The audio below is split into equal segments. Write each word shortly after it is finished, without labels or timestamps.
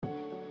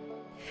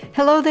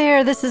Hello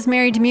there, this is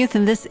Mary DeMuth,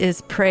 and this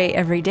is Pray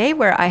Every Day,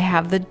 where I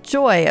have the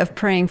joy of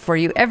praying for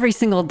you every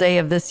single day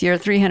of this year,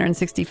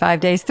 365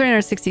 days,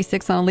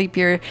 366 on a leap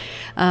year,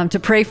 to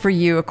pray for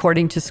you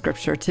according to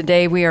Scripture.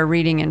 Today we are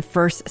reading in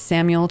 1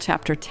 Samuel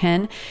chapter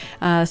 10,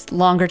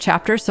 longer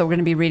chapter, so we're going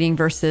to be reading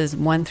verses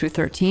 1 through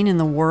 13 in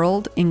the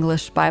World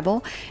English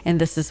Bible, and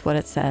this is what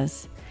it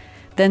says.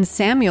 Then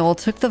Samuel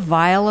took the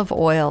vial of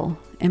oil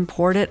and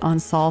poured it on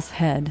Saul's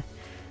head,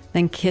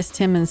 then kissed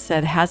him and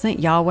said, "Hasn't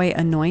Yahweh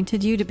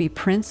anointed you to be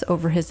prince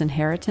over his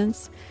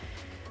inheritance?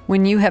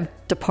 When you have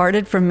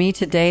departed from me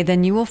today,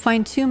 then you will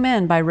find 2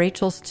 men by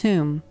Rachel's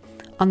tomb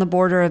on the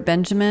border of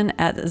Benjamin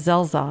at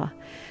Zelzah.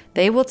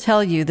 They will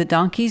tell you, the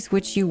donkeys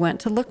which you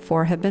went to look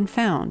for have been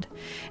found.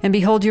 And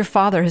behold, your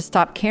father has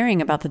stopped caring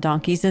about the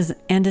donkeys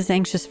and is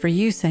anxious for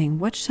you, saying,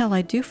 'What shall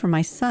I do for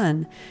my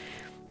son?'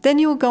 Then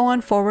you will go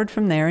on forward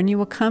from there, and you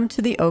will come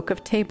to the oak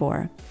of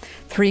Tabor.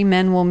 3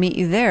 men will meet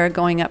you there,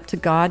 going up to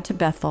God to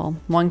Bethel,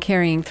 one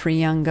carrying 3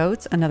 young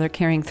goats, another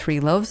carrying 3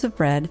 loaves of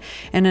bread,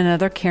 and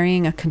another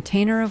carrying a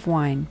container of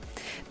wine.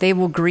 They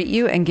will greet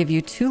you and give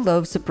you 2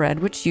 loaves of bread,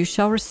 which you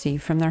shall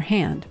receive from their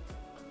hand.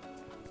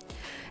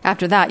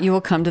 After that, you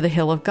will come to the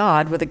hill of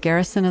God, where the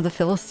garrison of the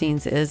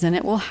Philistines is, and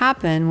it will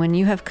happen when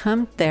you have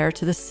come there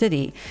to the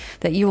city,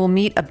 that you will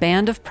meet a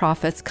band of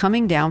prophets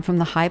coming down from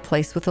the high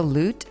place with a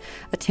lute,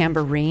 a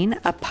tambourine,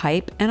 a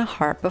pipe, and a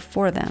harp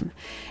before them,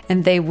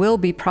 and they will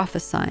be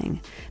prophesying.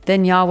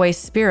 Then Yahweh's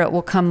Spirit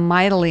will come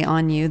mightily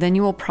on you, then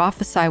you will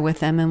prophesy with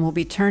them and will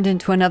be turned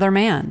into another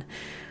man.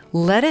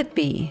 Let it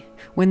be,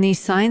 when these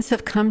signs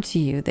have come to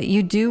you, that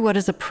you do what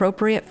is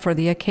appropriate for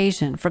the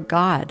occasion, for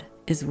God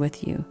is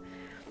with you.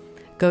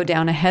 Go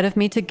down ahead of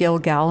me to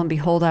Gilgal, and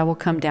behold, I will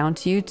come down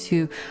to you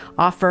to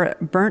offer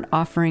burnt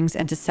offerings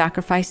and to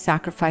sacrifice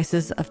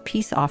sacrifices of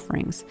peace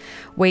offerings.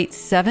 Wait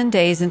 7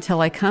 days until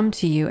I come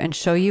to you and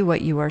show you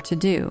what you are to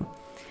do."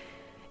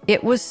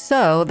 It was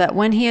so that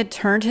when he had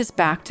turned his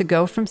back to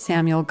go from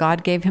Samuel,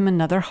 God gave him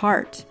another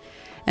heart.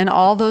 And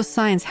all those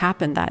signs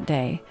happened that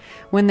day.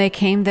 When they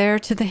came there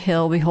to the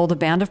hill, behold, a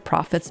band of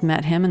prophets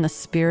met him, and the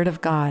Spirit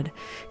of God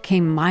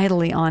came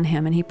mightily on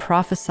him, and he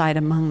prophesied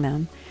among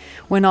them.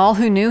 When all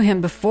who knew him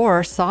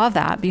before saw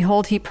that,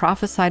 behold, he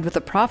prophesied with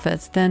the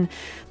prophets. Then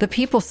the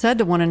people said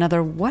to one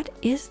another, "What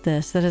is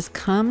this that has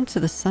come to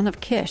the son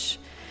of Kish?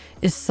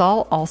 Is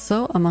Saul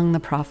also among the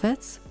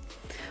prophets?"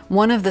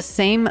 One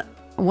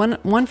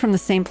from the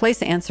same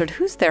place answered,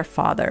 "Who's their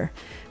father?"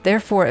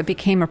 Therefore it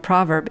became a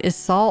proverb, "Is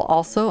Saul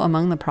also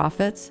among the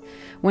prophets?"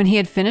 When he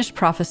had finished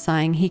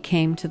prophesying, he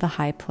came to the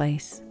high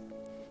place.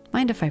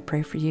 Mind if I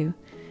pray for you?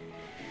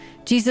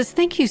 Jesus,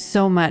 thank you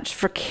so much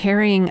for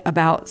caring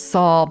about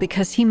Saul,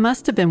 because he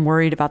must have been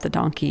worried about the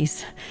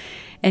donkeys,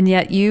 and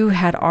yet you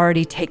had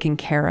already taken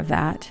care of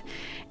that.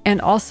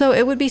 And also,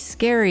 it would be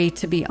scary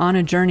to be on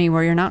a journey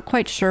where you're not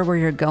quite sure where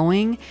you're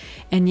going,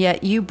 and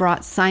yet you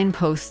brought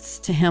signposts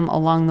to him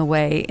along the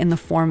way in the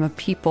form of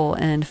people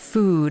and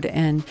food,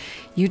 and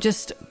you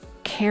just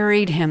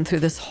carried him through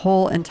this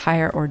whole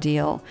entire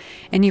ordeal,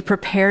 and you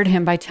prepared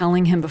him by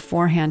telling him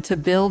beforehand to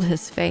build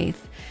his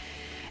faith.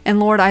 And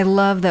Lord, I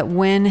love that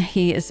when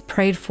he is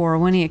prayed for,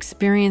 when he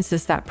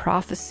experiences that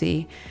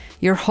prophecy,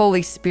 your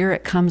Holy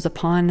Spirit comes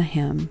upon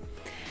him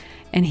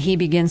and he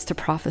begins to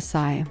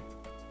prophesy.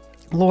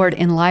 Lord,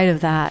 in light of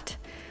that,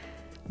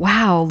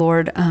 wow,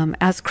 Lord,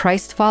 as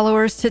Christ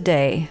followers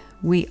today,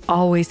 we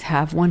always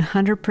have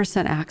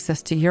 100%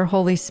 access to your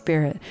Holy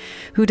Spirit,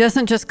 who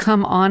doesn't just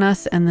come on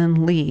us and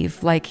then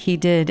leave like he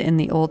did in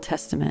the Old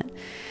Testament.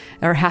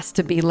 Or has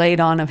to be laid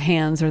on of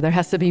hands, or there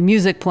has to be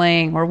music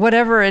playing, or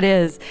whatever it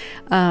is.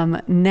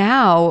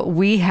 Now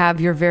we have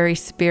your very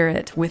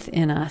Spirit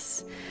within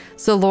us.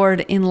 So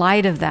Lord, in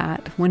light of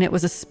that, when it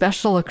was a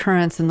special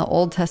occurrence in the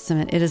Old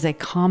Testament, it is a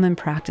common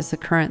practice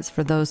occurrence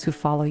for those who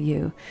follow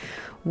you.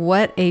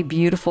 What a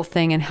beautiful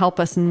thing, and help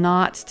us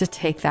not to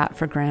take that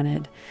for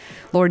granted.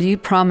 Lord, you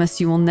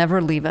promise you will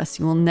never leave us.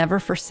 You will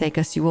never forsake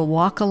us. You will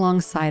walk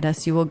alongside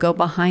us. You will go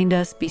behind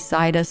us,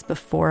 beside us,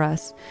 before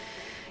us.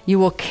 You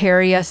will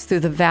carry us through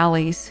the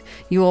valleys.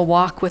 You will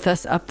walk with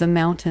us up the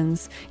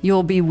mountains. You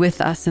will be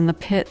with us in the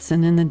pits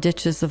and in the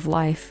ditches of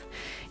life.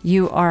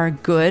 You are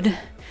good.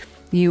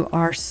 You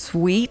are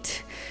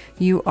sweet.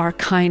 You are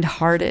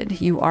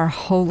kind-hearted. You are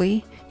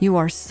holy. You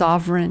are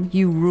sovereign.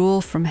 You rule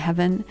from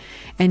heaven.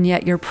 And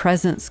yet your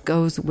presence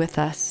goes with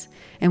us,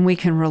 and we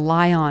can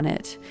rely on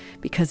it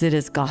because it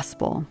is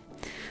gospel.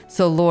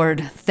 So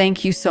Lord,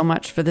 thank you so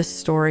much for this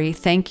story.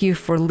 Thank you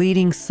for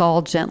leading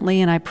Saul gently.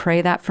 And I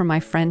pray that for my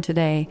friend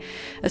today,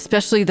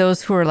 especially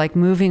those who are like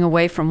moving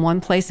away from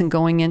one place and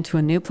going into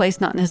a new place,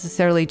 not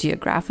necessarily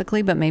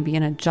geographically, but maybe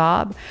in a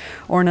job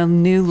or in a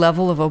new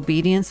level of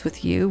obedience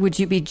with you. Would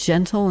you be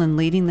gentle in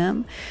leading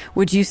them?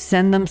 Would you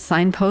send them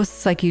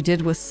signposts like you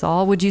did with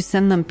Saul? Would you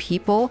send them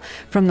people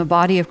from the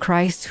body of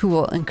Christ who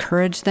will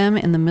encourage them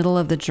in the middle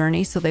of the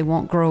journey so they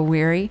won't grow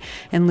weary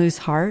and lose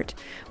heart?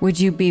 Would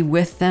you be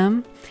with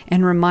them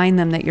and remind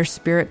them that your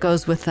Spirit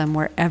goes with them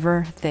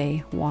wherever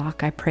they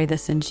walk? I pray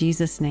this in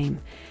Jesus' name.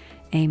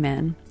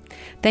 Amen.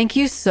 Thank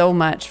you so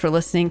much for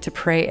listening to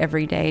Pray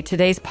Every Day.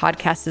 Today's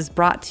podcast is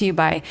brought to you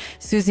by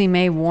Susie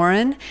May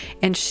Warren,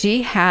 and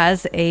she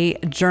has a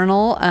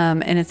journal,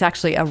 and it's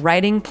actually a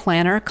writing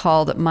planner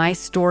called My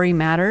Story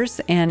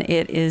Matters, and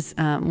it is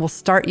will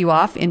start you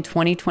off in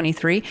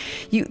 2023.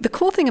 The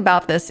cool thing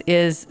about this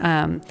is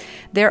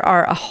there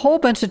are a whole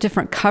bunch of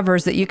different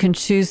covers that you can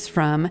choose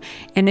from,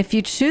 and if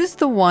you choose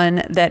the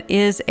one that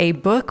is a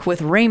book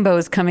with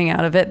rainbows coming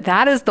out of it,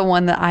 that is the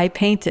one that I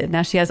painted.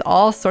 Now, she has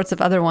all sorts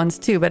of other ones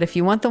too, but if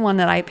you want the one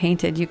that I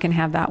painted, you can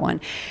have that one.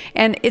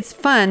 And it's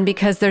fun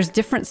because there's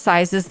different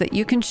sizes that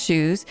you can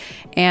choose,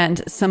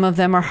 and some of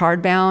them are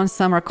hardbound,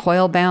 some are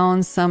coil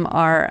bound, some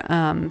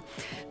are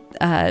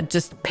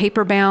just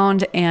paper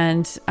bound,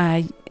 and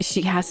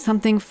she has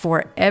something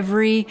for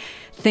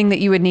everything that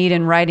you would need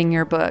in writing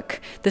your book.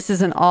 This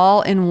is an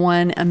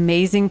all-in-one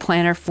amazing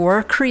planner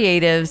for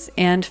creatives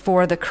and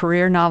for the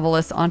career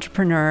novelist,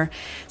 entrepreneur,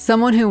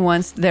 someone who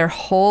wants their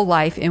whole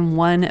life in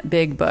one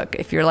big book.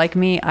 If you're like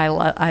me,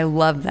 I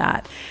love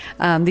that.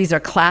 These are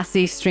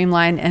classy,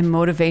 streamlined, and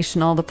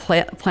motivational. The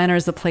planner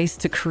is a place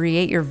to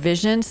create your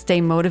vision,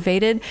 stay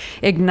motivated,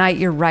 ignite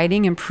your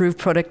writing, improve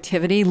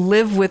productivity,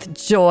 live with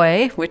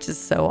joy, which is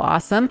so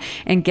awesome,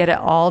 and get it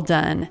all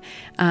done.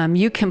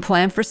 You can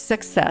plan for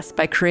success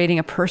by creating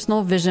a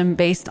personal vision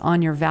based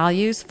on your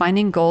values,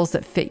 finding goals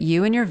that fit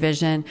you and your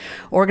vision,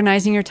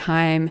 organizing your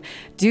time,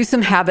 do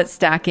some habit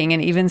stacking,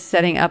 and even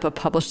setting up a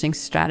publishing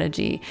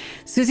strategy.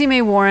 Susie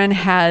May Warren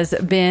has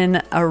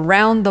been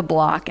around the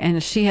block,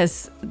 and she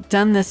has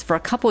done this for a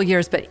couple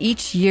years, but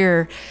each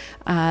year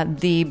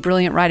the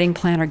Brilliant Writing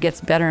Planner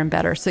gets better and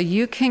better. So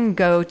you can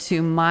go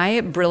to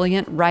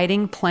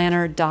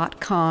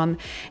mybrilliantwritingplanner.com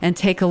and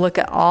take a look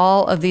at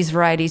all of these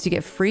varieties. You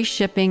get free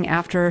shipping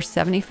after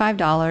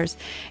 $75,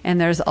 and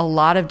there's a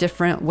lot of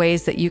different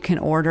ways that you can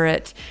order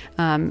it.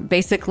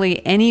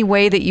 Basically, any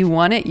way that you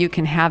want it, you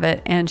can have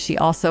it, and she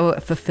also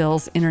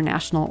fulfills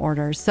international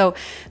orders. So,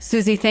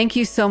 Susie, thank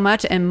you so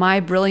much, and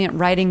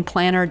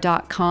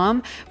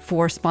mybrilliantwritingplanner.com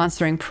for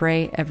sponsoring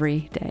Pray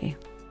Every Day.